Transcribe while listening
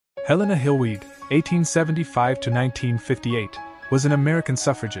Helena Hillweed, 1875 to 1958, was an American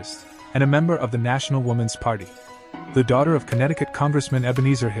suffragist and a member of the National Woman's Party. The daughter of Connecticut Congressman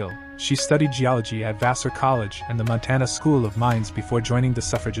Ebenezer Hill, she studied geology at Vassar College and the Montana School of Mines before joining the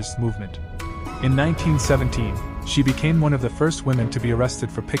suffragist movement. In 1917, she became one of the first women to be arrested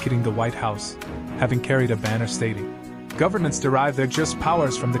for picketing the White House, having carried a banner stating, "Governments derive their just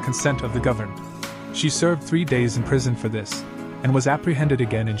powers from the consent of the governed." She served 3 days in prison for this, and was apprehended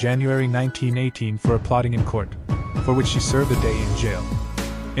again in January 1918 for applauding in court, for which she served a day in jail.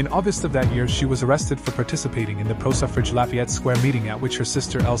 In August of that year she was arrested for participating in the pro-suffrage Lafayette Square meeting at which her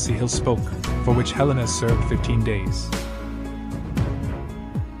sister Elsie Hill spoke, for which Helena served 15 days.